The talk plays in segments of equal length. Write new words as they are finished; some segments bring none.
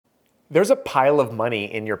There's a pile of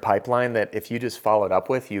money in your pipeline that if you just followed up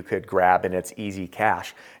with, you could grab and it's easy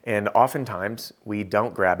cash. And oftentimes we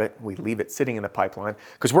don't grab it. We leave it sitting in the pipeline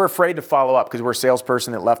because we're afraid to follow up because we're a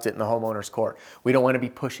salesperson that left it in the homeowner's court. We don't want to be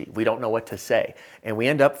pushy. We don't know what to say. And we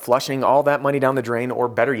end up flushing all that money down the drain, or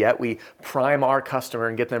better yet, we prime our customer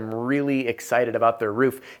and get them really excited about their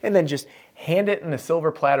roof and then just hand it in a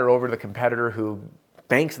silver platter over to the competitor who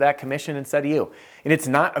banks that commission instead of you. And it's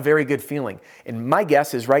not a very good feeling. And my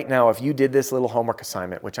guess is right now, if you did this little homework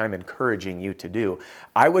assignment, which I'm encouraging you to do,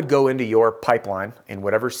 I would go into your pipeline in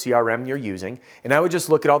whatever CRM you're using, and I would just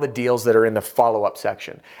look at all the deals that are in the follow-up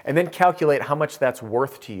section and then calculate how much that's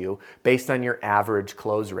worth to you based on your average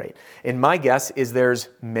close rate. And my guess is there's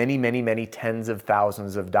many, many, many tens of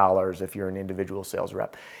thousands of dollars if you're an individual sales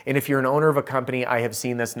rep. And if you're an owner of a company, I have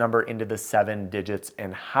seen this number into the 7 digits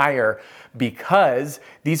and higher because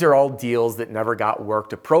these are all deals that never got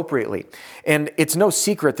worked appropriately. And it's no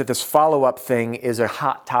secret that this follow-up thing is a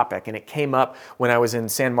hot topic. And it came up when I was in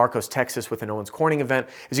San Marcos, Texas with an Owens Corning event.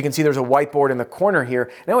 As you can see, there's a whiteboard in the corner here.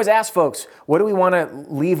 And I always ask folks, what do we want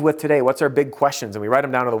to leave with today? What's our big questions? And we write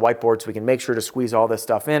them down on the whiteboard so we can make sure to squeeze all this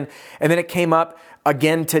stuff in. And then it came up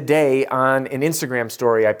again today on an Instagram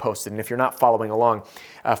story I posted. And if you're not following along,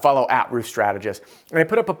 follow @RoofStrategist. And I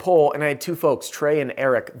put up a poll and I had 2 folks, Trey and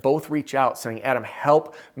Eric, both reach out saying, Adam,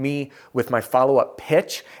 help me with my follow-up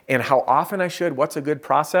pitch and how often I should, what's a good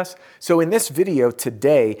process. So in this video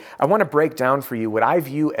today, I want to break down for you what I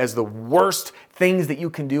view as the worst things that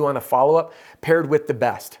you can do on a follow-up paired with the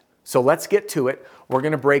best. So let's get to it. We're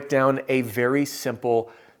going to break down a very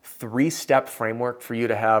simple 3-step framework for you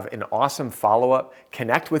to have an awesome follow-up,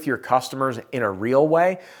 connect with your customers in a real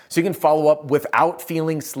way so you can follow up without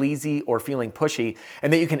feeling sleazy or feeling pushy,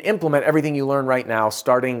 and that you can implement everything you learn right now,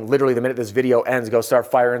 starting literally the minute this video ends. Go start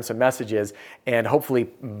firing some messages and hopefully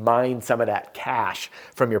mine some of that cash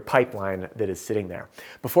from your pipeline that is sitting there.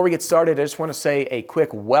 Before we get started, I just want to say a quick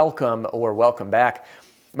welcome or welcome back.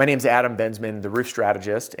 My name's Adam Bensman, the Roof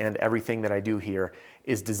Strategist, and everything that I do here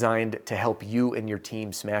is designed to help you and your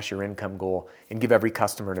team smash your income goal and give every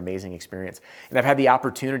customer an amazing experience. And I've had the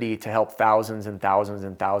opportunity to help thousands and thousands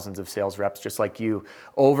and thousands of sales reps just like you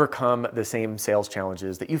overcome the same sales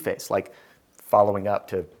challenges that you face, like following up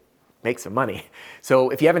to make some money. So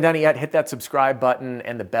if you haven't done it yet, hit that subscribe button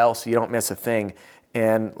and the bell so you don't miss a thing.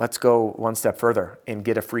 And let's go one step further and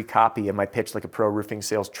get a free copy of my Pitch Like a Pro Roofing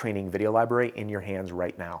Sales Training video library in your hands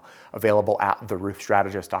right now. Available at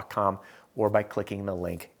theroofstrategist.com or by clicking the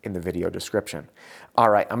link in the video description. All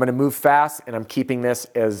right, I'm gonna move fast and I'm keeping this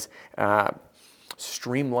as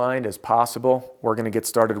streamlined as possible. We're gonna get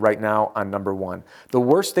started right now on number 1. The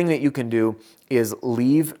worst thing that you can do is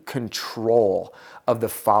leave control of the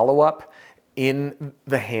follow-up in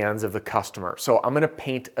the hands of the customer. So I'm gonna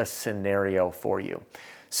paint a scenario for you.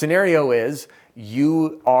 Scenario is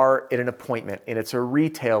you are at an appointment and it's a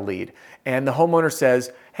retail lead and the homeowner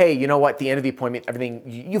says, hey, you know what, at the end of the appointment, everything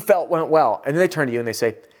you felt went well. And then they turn to you and they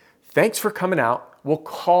say, thanks for coming out. We'll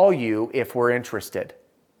call you if we're interested.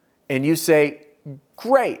 And you say,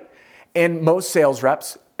 great. And most sales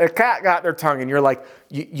reps, a cat got their tongue and you're like,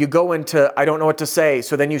 you go into, I don't know what to say.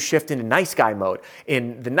 So then you shift into nice guy mode.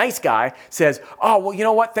 And the nice guy says, oh, well, you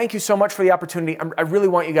know what? Thank you so much for the opportunity. I really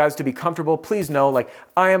want you guys to be comfortable. Please know, like,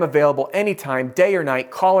 I am available anytime, day or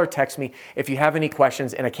night. Call or text me if you have any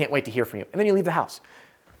questions and I can't wait to hear from you. And then you leave the house.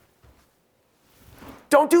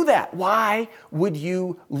 Don't do that. Why would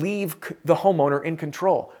you leave the homeowner in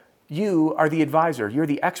control? You are the advisor. You're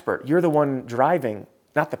the expert. You're the one driving,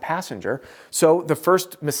 not the passenger. So the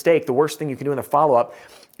first mistake, the worst thing you can do in the follow-up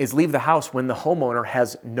is leave the house when the homeowner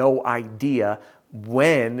has no idea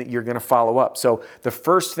when you're gonna follow up. So the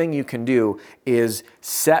first thing you can do is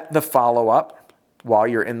set the follow-up while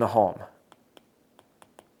you're in the home.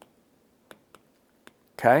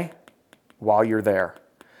 Okay? While you're there.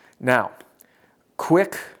 Now,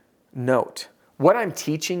 quick note. What I'm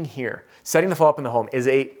teaching here, setting the follow-up in the home, is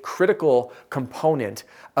a critical component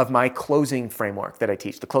of my closing framework that I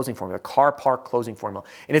teach, the closing formula, the car park closing formula.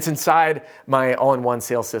 And it's inside my all-in-one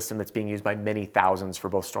sales system that's being used by many thousands for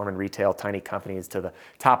both storm and retail, tiny companies to the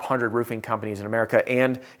top 100 roofing companies in America,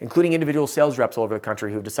 and including individual sales reps all over the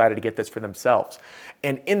country who've decided to get this for themselves.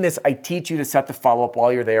 And in this, I teach you to set the follow-up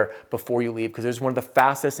while you're there before you leave, because it's one of the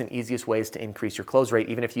fastest and easiest ways to increase your close rate.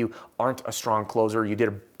 Even if you aren't a strong closer, you did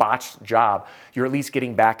a botched job, you're at least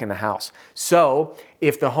getting back in the house. So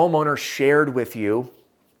if the homeowner shared with you,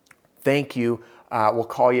 thank you, we'll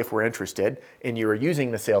call you if we're interested, and you're using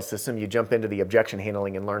the sales system, you jump into the objection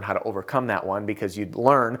handling and learn how to overcome that one, because you'd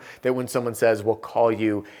learn that when someone says, we'll call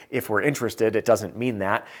you if we're interested, it doesn't mean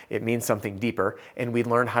that. It means something deeper, and we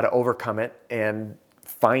learn how to overcome it and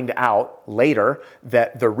find out later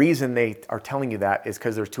that the reason they are telling you that is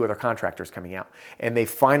because there's 2 other contractors coming out. And they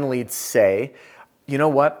finally say, you know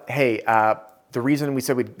what, hey, the reason we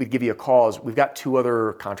said we'd give you a call is we've got 2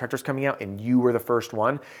 other contractors coming out and you were the first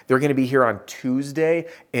one. They're going to be here on Tuesday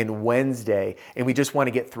and Wednesday, and we just want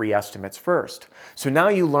to get 3 estimates first. So now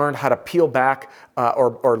you learned how to peel back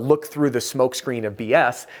or look through the smoke screen of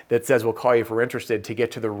BS that says we'll call you if we're interested to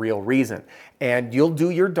get to the real reason. And you'll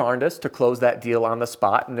do your darndest to close that deal on the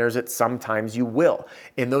spot, and there's it sometimes you will.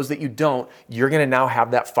 And those that you don't, you're going to now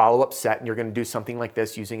have that follow-up set, and you're going to do something like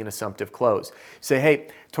this using an assumptive close. Say, hey,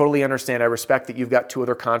 totally understand. I respect that you've got 2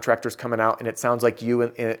 other contractors coming out, and it sounds like you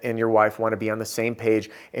and your wife want to be on the same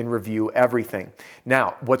page and review everything.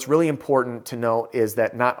 Now, what's really important to note is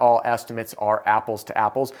that not all estimates are apples to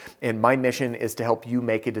apples, and my mission is to help you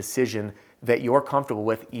make a decision that you're comfortable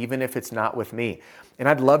with, even if it's not with me. And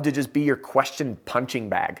I'd love to just be your question punching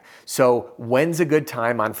bag. So when's a good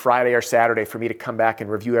time on Friday or Saturday for me to come back and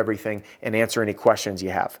review everything and answer any questions you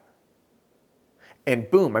have? And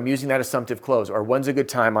boom, I'm using that assumptive close. Or when's a good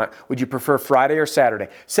time? Would you prefer Friday or Saturday?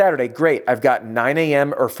 Saturday, great. I've got 9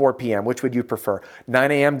 a.m. or 4 p.m. Which would you prefer?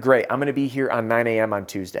 9 a.m., great. I'm going to be here on 9 a.m. on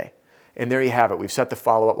Tuesday. And there you have it. We've set the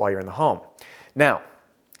follow-up while you're in the home. Now,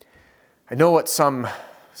 I know what some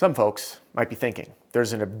folks might be thinking.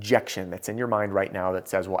 There's an objection that's in your mind right now that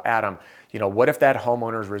says, well, Adam, what if that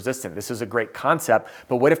homeowner is resistant? This is a great concept,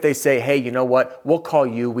 but what if they say, hey, you know what? We'll call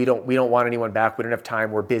you. We don't want anyone back. We don't have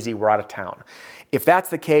time. We're busy. We're out of town. If that's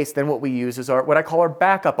the case, then what we use is what I call our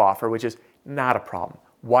backup offer, which is not a problem.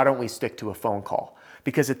 Why don't we stick to a phone call?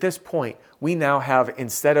 Because at this point, we now have,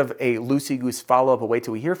 instead of a loosey-goose follow-up, a wait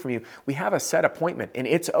till we hear from you, we have a set appointment, and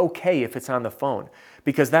it's okay if it's on the phone,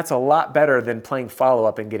 because that's a lot better than playing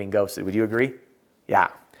follow-up and getting ghosted. Would you agree? Yeah.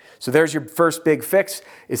 So there's your first big fix,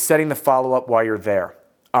 is setting the follow-up while you're there.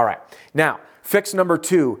 All right. Now, fix number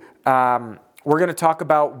 2, we're going to talk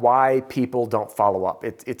about why people don't follow up.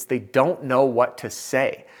 It's they don't know what to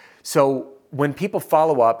say. So when people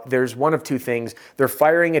follow up, there's one of 2 things. They're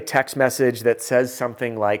firing a text message that says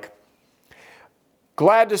something like,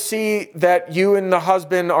 glad to see that you and the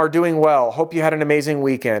husband are doing well. Hope you had an amazing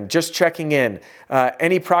weekend. Just checking in.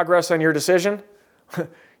 Any progress on your decision?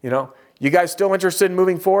 You guys still interested in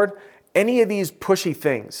moving forward? Any of these pushy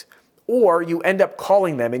things. Or you end up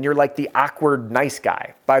calling them and you're like the awkward nice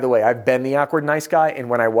guy. By the way, I've been the awkward nice guy, and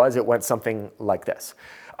when I was, it went something like this.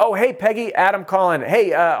 Oh, hey, Peggy, Adam calling.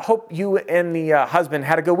 Hey, hope you and the husband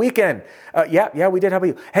had a good weekend. Yeah, we did. How about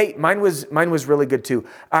you? Hey, mine was really good too.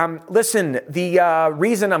 Listen, the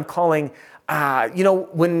reason I'm calling,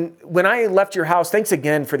 when I left your house, thanks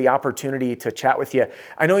again for the opportunity to chat with you.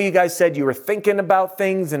 I know you guys said you were thinking about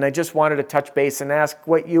things, and I just wanted to touch base and ask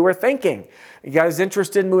what you were thinking. You guys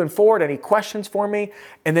interested in moving forward? Any questions for me?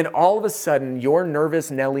 And then all of a sudden, your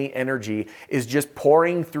nervous Nelly energy is just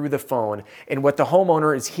pouring through the phone. And what the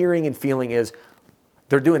homeowner is hearing and feeling is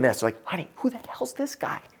they're doing this. They're like, honey, who the hell's this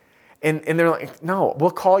guy? And they're like, no,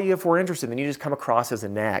 we'll call you if we're interested. Then you just come across as a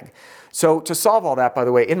nag. So to solve all that, by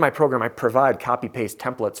the way, in my program, I provide copy-paste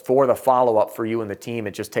templates for the follow-up for you and the team.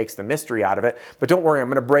 It just takes the mystery out of it. But don't worry, I'm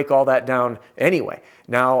going to break all that down anyway.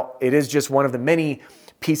 Now, it is just one of the many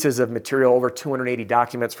pieces of material, over 280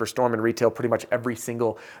 documents for Storm and Retail, pretty much every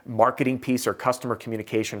single marketing piece or customer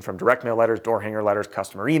communication, from direct mail letters, door hanger letters,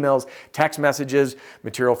 customer emails, text messages,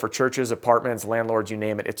 material for churches, apartments, landlords, you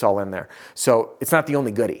name it, it's all in there. So it's not the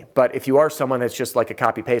only goodie, but if you are someone that's just like a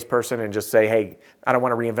copy paste person and just say, hey, I don't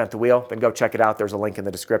want to reinvent the wheel, then go check it out. There's a link in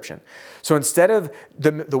the description. So instead of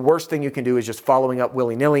the worst thing you can do is just following up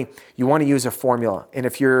willy-nilly, you want to use a formula. And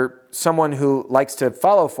if you're someone who likes to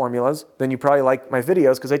follow formulas, then you probably like my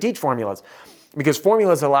videos because I teach formulas. Because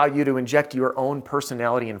formulas allow you to inject your own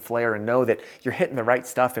personality and flair and know that you're hitting the right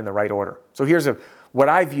stuff in the right order. So here's what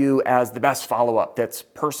I view as the best follow-up that's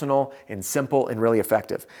personal and simple and really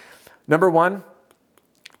effective. Number 1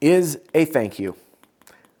 is a thank you.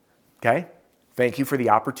 Okay? Thank you for the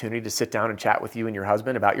opportunity to sit down and chat with you and your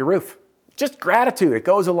husband about your roof. Just gratitude. It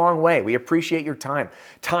goes a long way. We appreciate your time.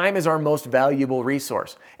 Time is our most valuable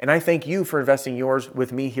resource. And I thank you for investing yours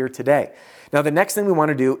with me here today. Now, the next thing we want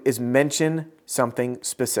to do is mention something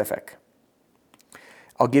specific.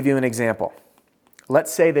 I'll give you an example.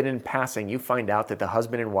 Let's say that in passing, you find out that the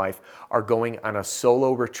husband and wife are going on a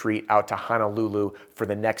solo retreat out to Honolulu for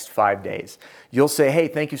the next 5 days. You'll say, hey,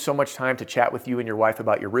 thank you so much time to chat with you and your wife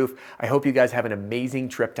about your roof. I hope you guys have an amazing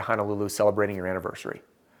trip to Honolulu celebrating your anniversary.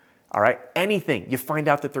 All right, anything. You find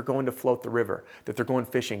out that they're going to float the river, that they're going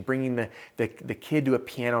fishing, bringing the kid to a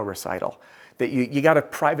piano recital, that you got a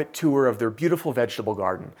private tour of their beautiful vegetable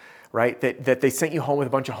garden. right? That they sent you home with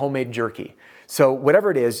a bunch of homemade jerky. So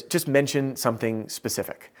whatever it is, just mention something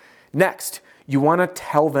specific. Next, you want to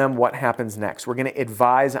tell them what happens next. We're going to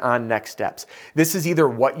advise on next steps. This is either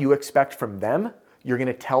what you expect from them, you're going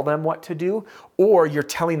to tell them what to do, or you're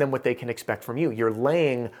telling them what they can expect from you. You're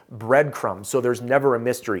laying breadcrumbs, so there's never a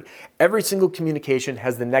mystery. Every single communication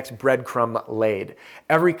has the next breadcrumb laid.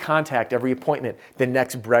 Every contact, every appointment, the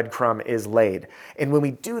next breadcrumb is laid. And when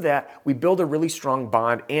we do that, we build a really strong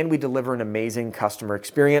bond and we deliver an amazing customer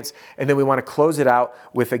experience. And then we want to close it out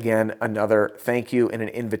with, again, another thank you and an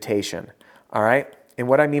invitation. All right? And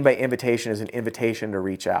what I mean by invitation is an invitation to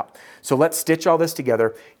reach out. So let's stitch all this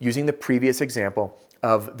together using the previous example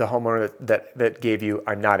of the homeowner that gave you,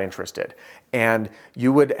 I'm not interested. And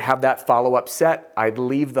you would have that follow-up set. I'd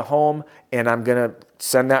leave the home and I'm gonna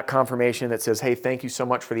send that confirmation that says, hey, thank you so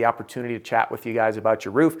much for the opportunity to chat with you guys about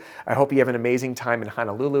your roof. I hope you have an amazing time in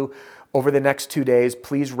Honolulu. Over the next 2 days,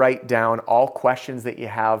 please write down all questions that you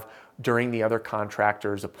have during the other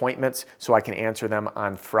contractors' appointments so I can answer them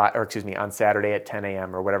on Saturday at 10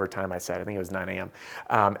 a.m. or whatever time I said. I think it was 9 a.m.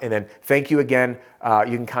 And then thank you again.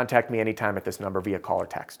 You can contact me anytime at this number via call or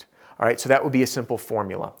text. All right, so that would be a simple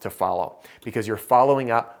formula to follow because you're following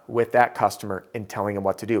up with that customer and telling them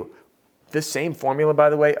what to do. This same formula, by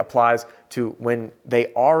the way, applies to when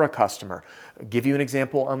they are a customer. I'll give you an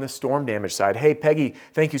example on the storm damage side. Hey, Peggy,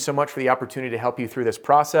 thank you so much for the opportunity to help you through this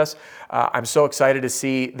process. I'm so excited to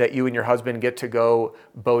see that you and your husband get to go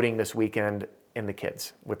boating this weekend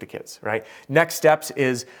with the kids, right? Next steps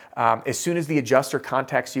is as soon as the adjuster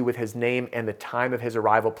contacts you with his name and the time of his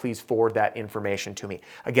arrival, please forward that information to me.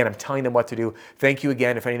 Again, I'm telling them what to do. Thank you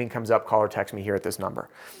again. If anything comes up, call or text me here at this number.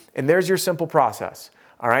 And there's your simple process.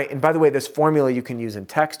 All right. And by the way, this formula you can use in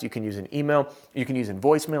text, you can use in email, you can use in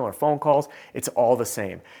voicemail or phone calls. It's all the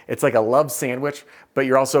same. It's like a love sandwich, but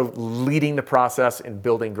you're also leading the process and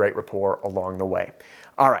building great rapport along the way.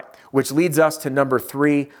 All right. Which leads us to number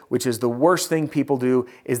 3, which is the worst thing people do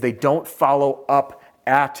is they don't follow up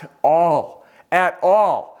at all. At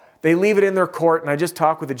all. They leave it in their court. And I just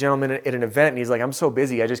talked with a gentleman at an event and he's like, I'm so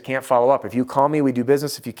busy. I just can't follow up. If you call me, we do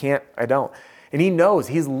business. If you can't, I don't. And he knows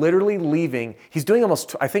he's literally leaving. He's doing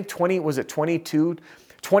almost, I think 20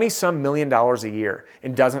 some million dollars a year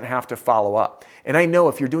and doesn't have to follow up. And I know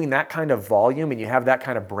if you're doing that kind of volume and you have that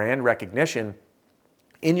kind of brand recognition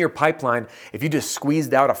in your pipeline, if you just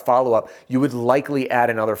squeezed out a follow-up, you would likely add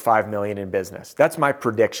another 5 million in business. That's my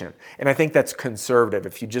prediction. And I think that's conservative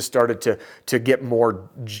if you just started to get more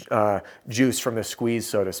juice from the squeeze,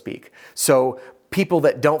 so to speak. So people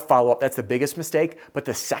that don't follow up, that's the biggest mistake. But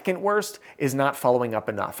the second worst is not following up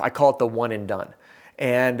enough. I call it the one and done.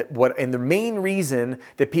 And the main reason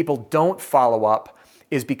that people don't follow up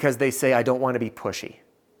is because they say, I don't want to be pushy.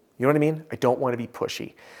 You know what I mean? I don't want to be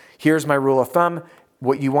pushy. Here's my rule of thumb.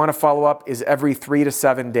 What you want to follow up is every 3 to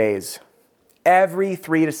 7 days. Every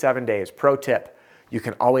 3 to 7 days. Pro tip, you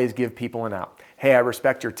can always give people an out. Hey, I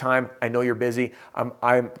respect your time. I know you're busy.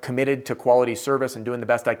 I'm committed to quality service and doing the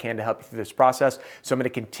best I can to help you through this process. So I'm going to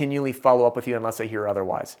continually follow up with you unless I hear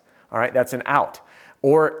otherwise. All right, that's an out.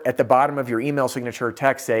 Or at the bottom of your email signature or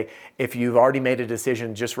text, say, if you've already made a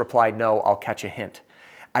decision, just reply no, I'll catch a hint.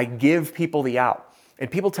 I give people the out. And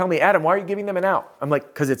people tell me, Adam, why are you giving them an out? I'm like,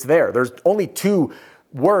 because it's there. There's only 2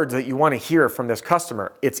 words that you want to hear from this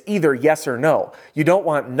customer. It's either yes or no. You don't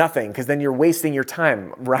want nothing because then you're wasting your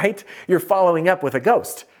time, right? You're following up with a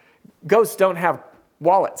ghost. Ghosts don't have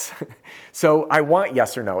wallets. So I want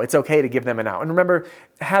yes or no. It's okay to give them an out. And remember,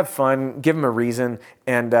 have fun, give them a reason,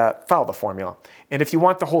 and follow the formula. And if you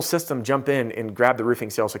want the whole system, jump in and grab the Roofing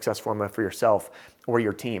Sales Success Formula for yourself or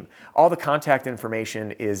your team. All the contact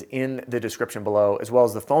information is in the description below, as well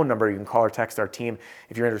as the phone number. You can call or text our team.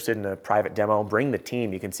 If you're interested in a private demo, bring the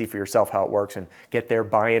team. You can see for yourself how it works and get their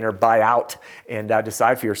buy-in or buy-out and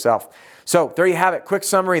decide for yourself. So there you have it. Quick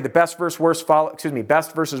summary, the best versus worst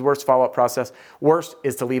follow-up process. Worst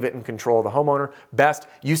is to leave it in control of the homeowner. Best,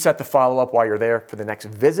 you set the follow-up while you're there for the next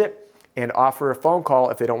visit and offer a phone call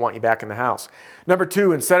if they don't want you back in the house. Number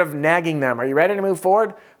 2, instead of nagging them, are you ready to move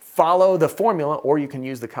forward? Follow the formula, or you can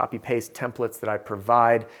use the copy-paste templates that I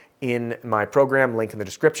provide in my program, link in the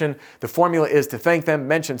description. The formula is to thank them,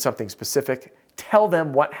 mention something specific, tell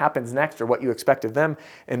them what happens next or what you expect of them,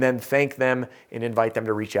 and then thank them and invite them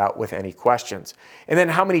to reach out with any questions. And then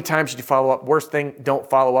how many times should you follow up? Worst thing, don't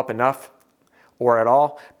follow up enough or at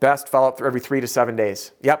all. Best, follow up every 3 to 7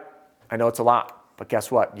 days. Yep, I know it's a lot. But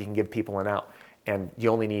guess what? You can give people an out. and you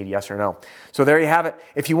only need yes or no. So there you have it.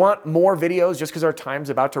 If you want more videos, just because our time's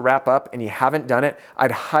about to wrap up and you haven't done it,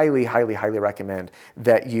 I'd highly, highly, highly recommend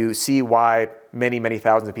that you see why many, many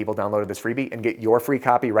thousands of people downloaded this freebie and get your free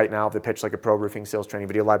copy right now of the Pitch Like a Pro Roofing Sales Training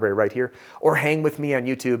video library right here, or hang with me on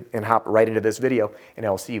YouTube and hop right into this video, and I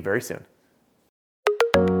will see you very soon.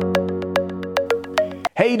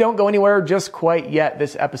 Hey, don't go anywhere just quite yet.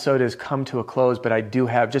 This episode has come to a close, but I do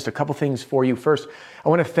have just a couple things for you. First, I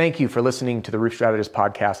want to thank you for listening to the Roof Strategist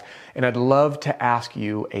podcast, and I'd love to ask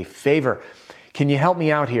you a favor. Can you help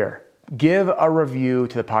me out here? Give a review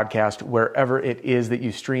to the podcast wherever it is that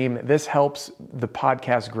you stream. This helps the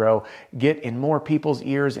podcast grow, get in more people's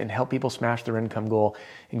ears, and help people smash their income goal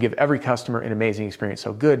and give every customer an amazing experience.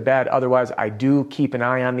 So good, bad, otherwise, I do keep an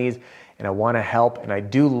eye on these, and I want to help, and I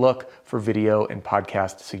do look for video and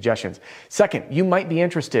podcast suggestions. Second, you might be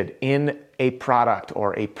interested in a product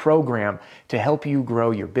or a program to help you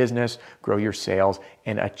grow your business, grow your sales,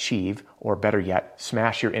 and achieve, or better yet,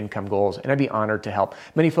 smash your income goals. And I'd be honored to help.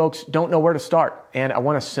 Many folks don't know where to start, and I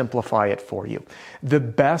want to simplify it for you. The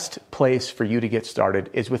best place for you to get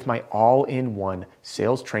started is with my all-in-one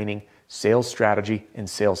sales training, sales strategy, and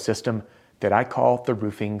sales system that I call the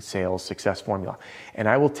Roofing Sales Success Formula. And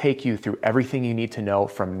I will take you through everything you need to know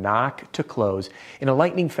from knock to close in a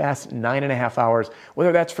lightning fast 9.5 hours,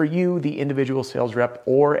 whether that's for you, the individual sales rep,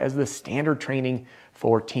 or as the standard training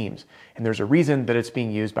for teams. And there's a reason that it's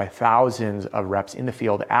being used by thousands of reps in the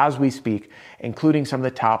field as we speak, including some of the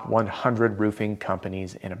top 100 roofing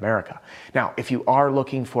companies in America. Now, if you are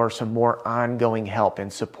looking for some more ongoing help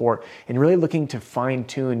and support and really looking to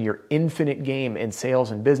fine-tune your infinite game in sales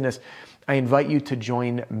and business, I invite you to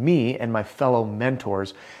join me and my fellow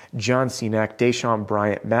mentors, John Cenac, Deshaun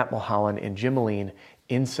Bryant, Matt Mulholland, and Jim Moline,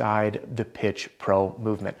 inside the Pitch Pro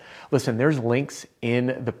movement. Listen, there's links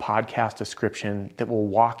in the podcast description that will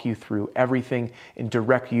walk you through everything and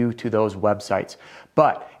direct you to those websites.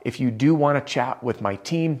 But if you do want to chat with my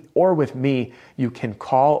team or with me, you can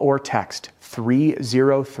call or text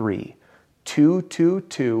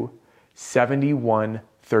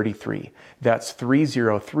 303-222-7133. That's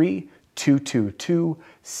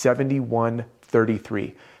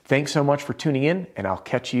 303-222-7133. Thanks so much for tuning in, and I'll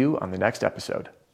catch you on the next episode.